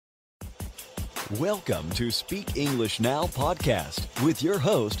Welcome to Speak English Now podcast with your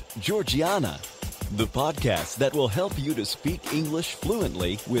host, Georgiana, the podcast that will help you to speak English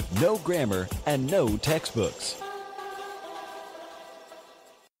fluently with no grammar and no textbooks.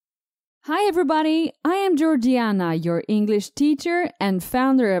 Hi everybody, I am Georgiana, your English teacher and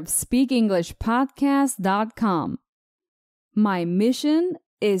founder of SpeakEnglishPodcast.com. My mission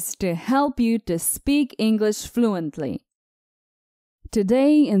is to help you to speak English fluently.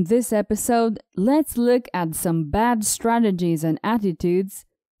 Today, in this episode, let's look at some bad strategies and attitudes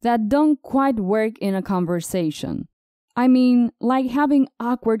that don't quite work in a conversation. I mean, like having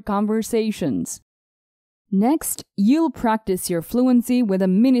awkward conversations. Next, you'll practice your fluency with a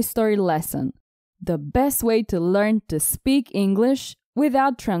mini-story lesson, the best way to learn to speak English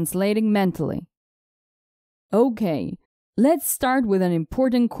without translating mentally. Okay, let's start with an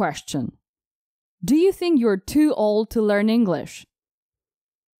important question. Do you think you're too old to learn English?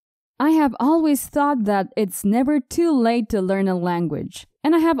 I have always thought that it's never too late to learn a language,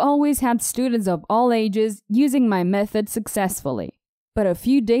 and I have always had students of all ages using my method successfully. But a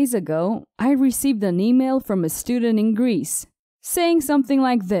few days ago, I received an email from a student in Greece, saying something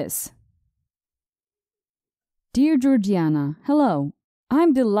like this. Dear Georgiana, hello.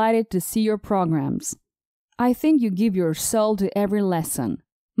 I'm delighted to see your programs. I think you give your soul to every lesson.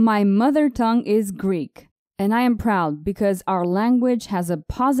 My mother tongue is Greek. And I am proud because our language has a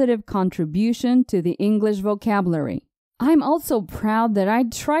positive contribution to the English vocabulary. I'm also proud that I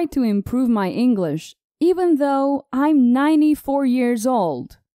try to improve my English, even though I'm 94 years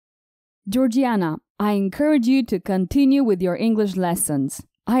old. Georgiana, I encourage you to continue with your English lessons.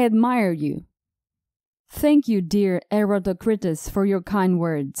 I admire you. Thank you, dear Erotocritus, for your kind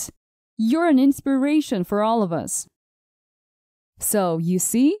words. You're an inspiration for all of us. So, you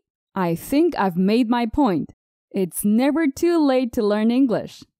see? I think I've made my point. It's never too late to learn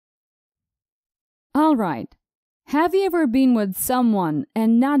English. All right. Have you ever been with someone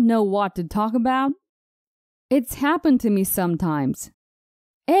and not know what to talk about? It's happened to me sometimes.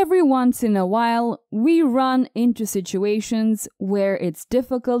 Every once in a while, we run into situations where it's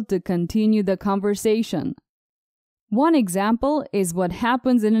difficult to continue the conversation. One example is what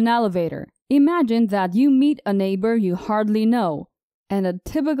happens in an elevator. Imagine that you meet a neighbor you hardly know. And a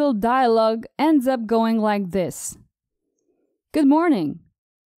typical dialogue ends up going like this. Good morning.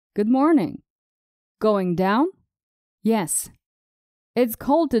 Good morning. Going down? Yes. It's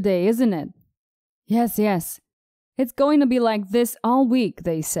cold today, isn't it? Yes, yes. It's going to be like this all week,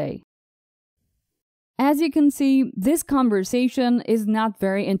 they say. As you can see, this conversation is not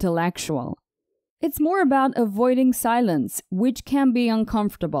very intellectual. It's more about avoiding silence, which can be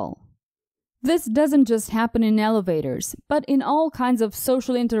uncomfortable. This doesn't just happen in elevators, but in all kinds of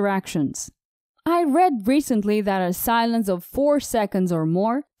social interactions. I read recently that a silence of 4 seconds or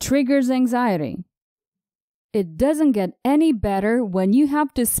more triggers anxiety. It doesn't get any better when you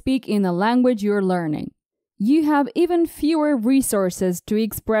have to speak in a language you're learning. You have even fewer resources to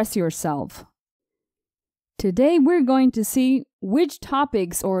express yourself. Today we're going to see which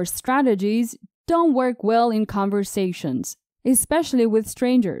topics or strategies don't work well in conversations, especially with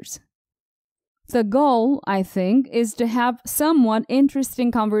strangers. The goal, I think, is to have somewhat interesting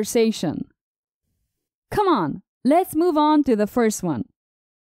conversation. Come on, let's move on to the first one.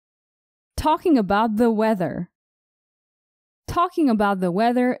 Talking about the weather. Talking about the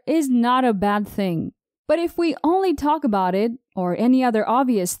weather is not a bad thing, but if we only talk about it, or any other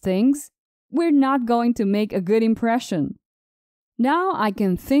obvious things, we're not going to make a good impression. Now I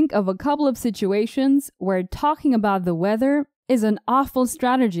can think of a couple of situations where talking about the weather is an awful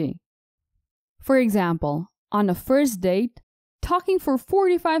strategy. For example, on a first date, talking for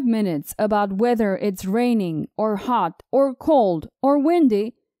 45 minutes about whether it's raining or hot or cold or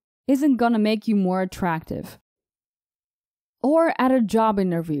windy isn't gonna make you more attractive. Or at a job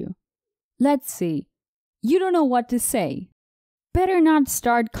interview. Let's see, you don't know what to say. Better not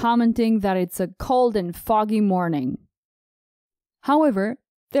start commenting that it's a cold and foggy morning. However,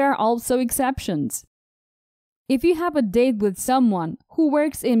 there are also exceptions. If you have a date with someone who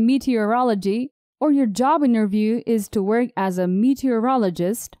works in meteorology, or your job interview is to work as a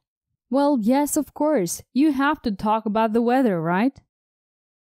meteorologist, well, yes, of course, you have to talk about the weather, right?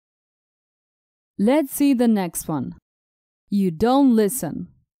 Let's see the next one. You don't listen.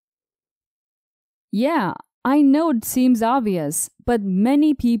 Yeah, I know it seems obvious, but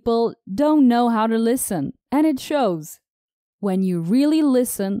many people don't know how to listen, and it shows. When you really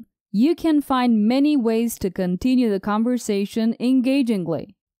listen, you can find many ways to continue the conversation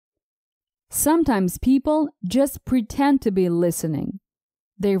engagingly. Sometimes people just pretend to be listening.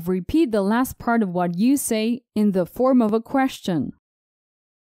 They repeat the last part of what you say in the form of a question.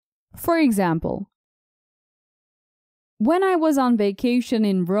 For example, when I was on vacation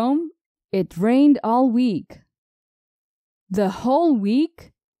in Rome, it rained all week. The whole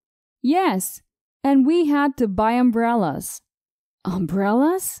week? Yes, and we had to buy umbrellas.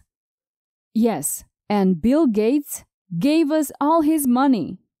 Umbrellas? Yes, and Bill Gates gave us all his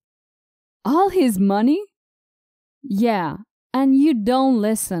money. All his money? Yeah, and you don't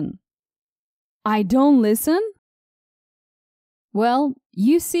listen. I don't listen? Well,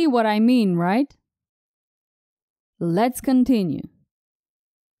 you see what I mean, right? Let's continue.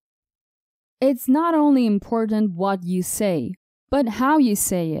 It's not only important what you say, but how you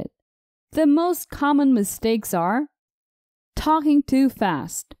say it. The most common mistakes are talking too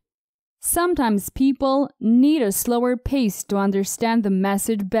fast. Sometimes people need a slower pace to understand the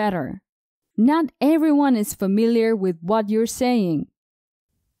message better. Not everyone is familiar with what you're saying.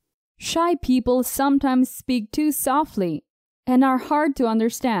 Shy people sometimes speak too softly and are hard to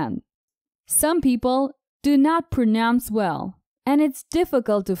understand. Some people do not pronounce well, and it's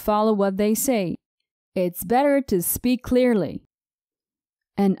difficult to follow what they say. It's better to speak clearly.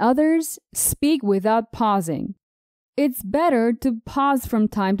 And others speak without pausing. It's better to pause from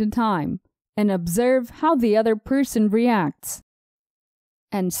time to time and observe how the other person reacts.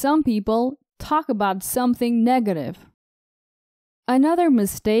 And some people talk about something negative. Another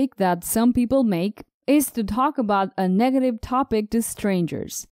mistake that some people make is to talk about a negative topic to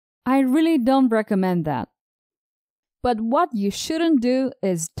strangers. I really don't recommend that. But what you shouldn't do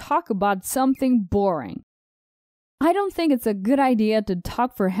is talk about something boring. I don't think it's a good idea to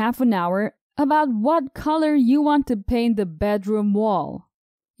talk for half an hour about what color you want to paint the bedroom wall.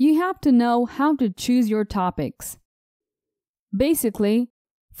 You have to know how to choose your topics. Basically,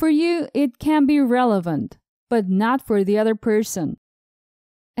 for you it can be relevant, but not for the other person.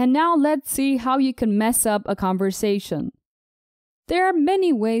 And now let's see how you can mess up a conversation. There are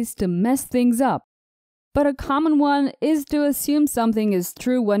many ways to mess things up, but a common one is to assume something is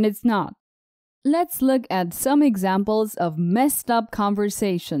true when it's not. Let's look at some examples of messed up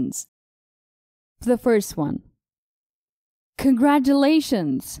conversations. The first one.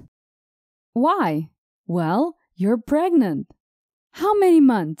 Congratulations! Why? Well, you're pregnant. How many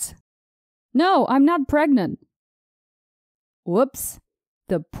months? No, I'm not pregnant. Whoops!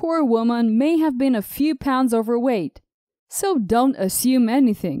 The poor woman may have been a few pounds overweight, so don't assume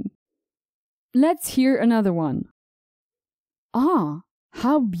anything. Let's hear another one. Ah,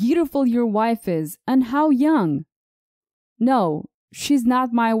 how beautiful your wife is, and how young. No, she's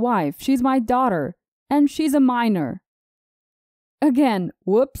not my wife, she's my daughter, and she's a minor. Again,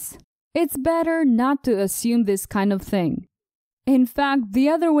 whoops. It's better not to assume this kind of thing. In fact, the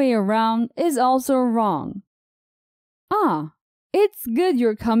other way around is also wrong. Ah, it's good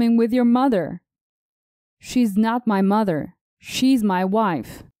you're coming with your mother. She's not my mother, she's my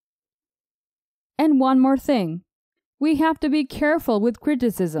wife. And one more thing. We have to be careful with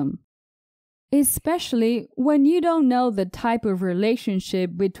criticism, especially when you don't know the type of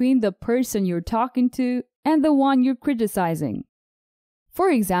relationship between the person you're talking to and the one you're criticizing. For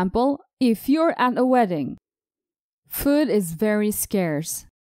example, if you're at a wedding, food is very scarce.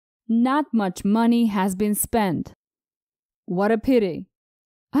 Not much money has been spent. What a pity.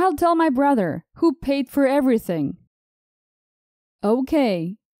 I'll tell my brother, who paid for everything.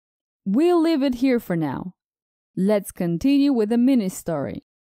 Okay, we'll leave it here for now. Let's continue with a mini story.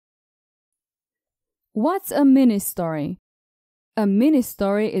 What's a mini story? A mini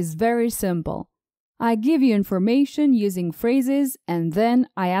story is very simple. I give you information using phrases and then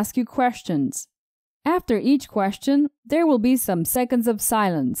I ask you questions. After each question, there will be some seconds of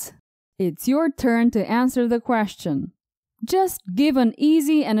silence. It's your turn to answer the question. Just give an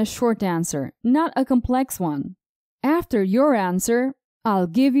easy and a short answer, not a complex one. After your answer, I'll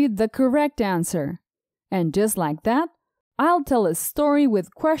give you the correct answer. And just like that, I'll tell a story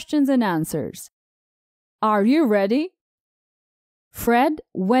with questions and answers. Are you ready? Fred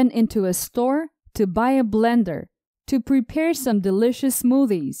went into a store to buy a blender to prepare some delicious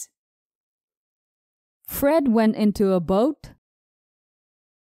smoothies. Fred went into a boat.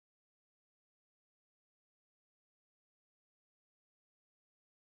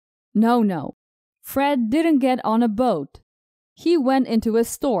 No. Fred didn't get on a boat. He went into a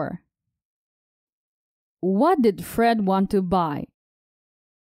store. What did Fred want to buy?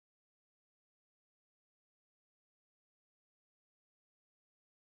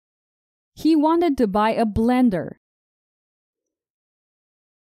 He wanted to buy a blender.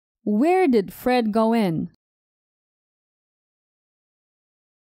 Where did Fred go in?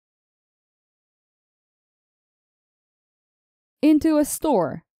 Into a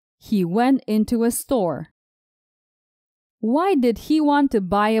store. He went into a store. Why did he want to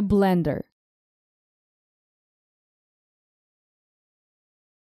buy a blender?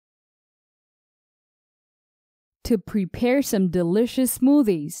 To prepare some delicious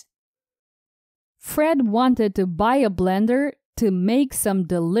smoothies. Fred wanted to buy a blender to make some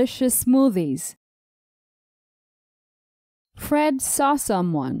delicious smoothies. Fred saw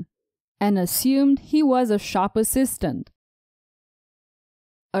someone and assumed he was a shop assistant.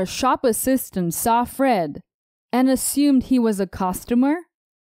 A shop assistant saw Fred and assumed he was a customer.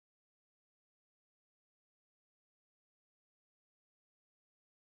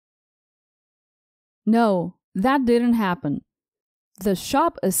 No, that didn't happen. The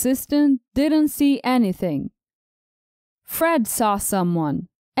shop assistant didn't see anything. Fred saw someone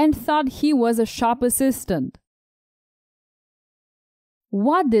and thought he was a shop assistant.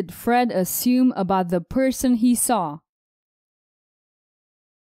 What did Fred assume about the person he saw?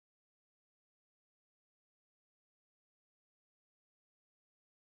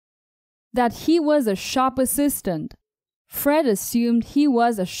 That he was a shop assistant. Fred assumed he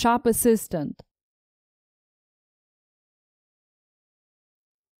was a shop assistant.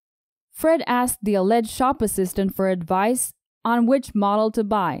 Fred asked the alleged shop assistant for advice on which model to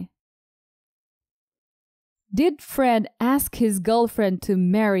buy. Did Fred ask his girlfriend to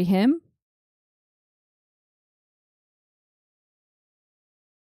marry him?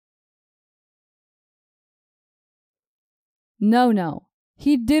 No,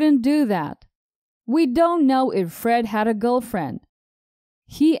 he didn't do that. We don't know if Fred had a girlfriend.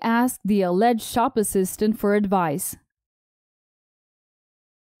 He asked the alleged shop assistant for advice.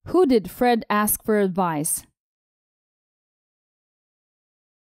 Who did Fred ask for advice?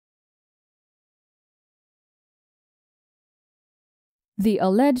 The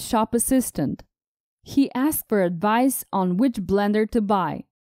alleged shop assistant. He asked for advice on which blender to buy.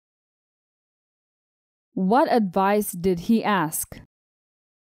 What advice did he ask?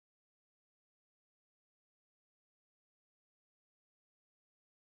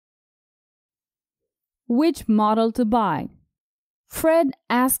 Which model to buy? Fred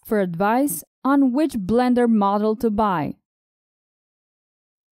asked for advice on which blender model to buy.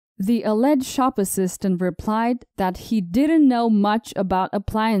 The alleged shop assistant replied that he didn't know much about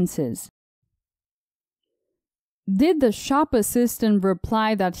appliances. Did the shop assistant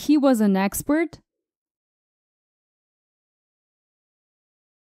reply that he was an expert?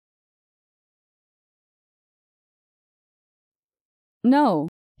 No,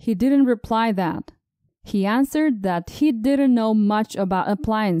 he didn't reply that. He answered that he didn't know much about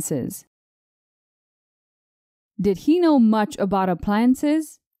appliances. Did he know much about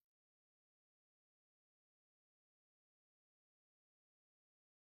appliances?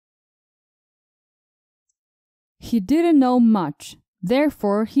 He didn't know much,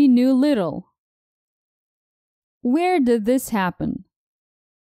 therefore he knew little. Where did this happen?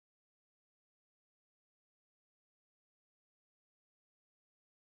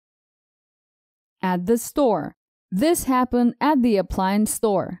 At the store. This happened at the appliance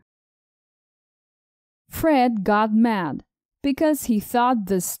store. Fred got mad because he thought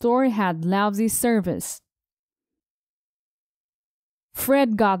the store had lousy service.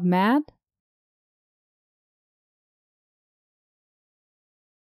 Fred got mad?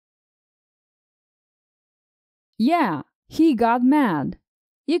 Yeah, he got mad.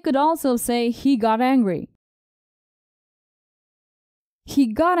 You could also say he got angry. He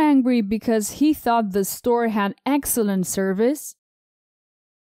got angry because he thought the store had excellent service.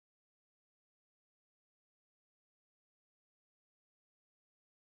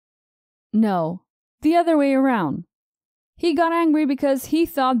 No, the other way around. He got angry because he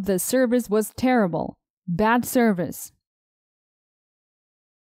thought the service was terrible, bad service.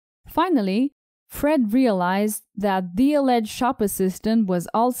 Finally, Fred realized that the alleged shop assistant was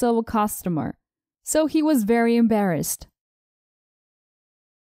also a customer, so he was very embarrassed.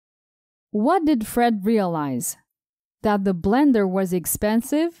 What did Fred realize? That the blender was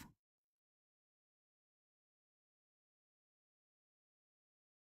expensive?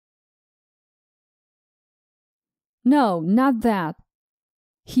 No, not that.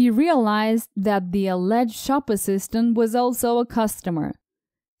 He realized that the alleged shop assistant was also a customer,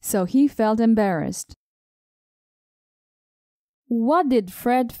 so he felt embarrassed. What did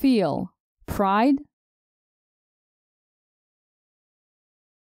Fred feel? Pride?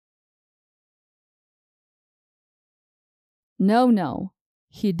 No,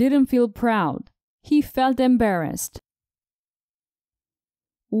 he didn't feel proud. He felt embarrassed.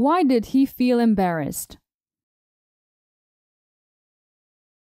 Why did he feel embarrassed?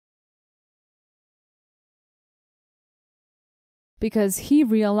 because he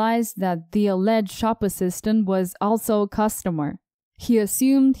realized that the alleged shop assistant was also a customer. He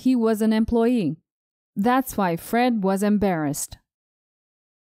assumed he was an employee. That's why Fred was embarrassed.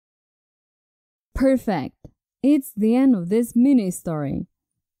 Perfect. It's the end of this mini story.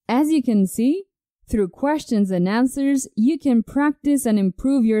 As you can see, through questions and answers, you can practice and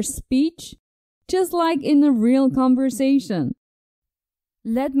improve your speech, just like in a real conversation.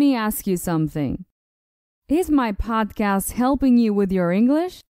 Let me ask you something. Is my podcast helping you with your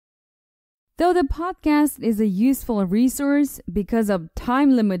English? Though the podcast is a useful resource, because of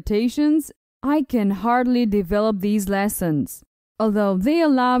time limitations, I can hardly develop these lessons, although they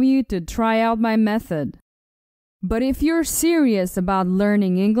allow you to try out my method. But if you're serious about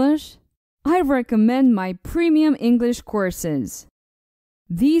learning English, I recommend my premium English courses.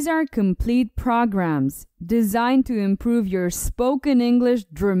 These are complete programs designed to improve your spoken English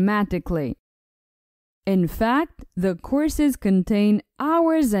dramatically. In fact, the courses contain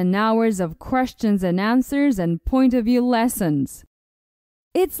hours and hours of questions and answers and point of view lessons.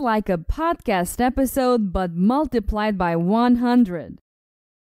 It's like a podcast episode but multiplied by 100.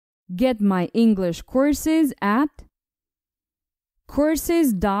 Get my English courses at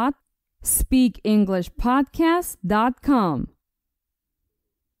courses.speakenglishpodcast.com.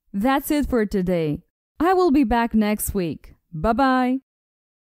 That's it for today. I will be back next week. Bye-bye.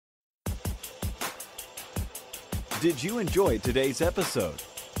 Did you enjoy today's episode?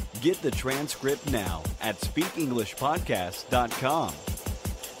 Get the transcript now at speakenglishpodcast.com.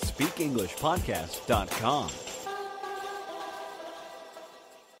 speakenglishpodcast.com.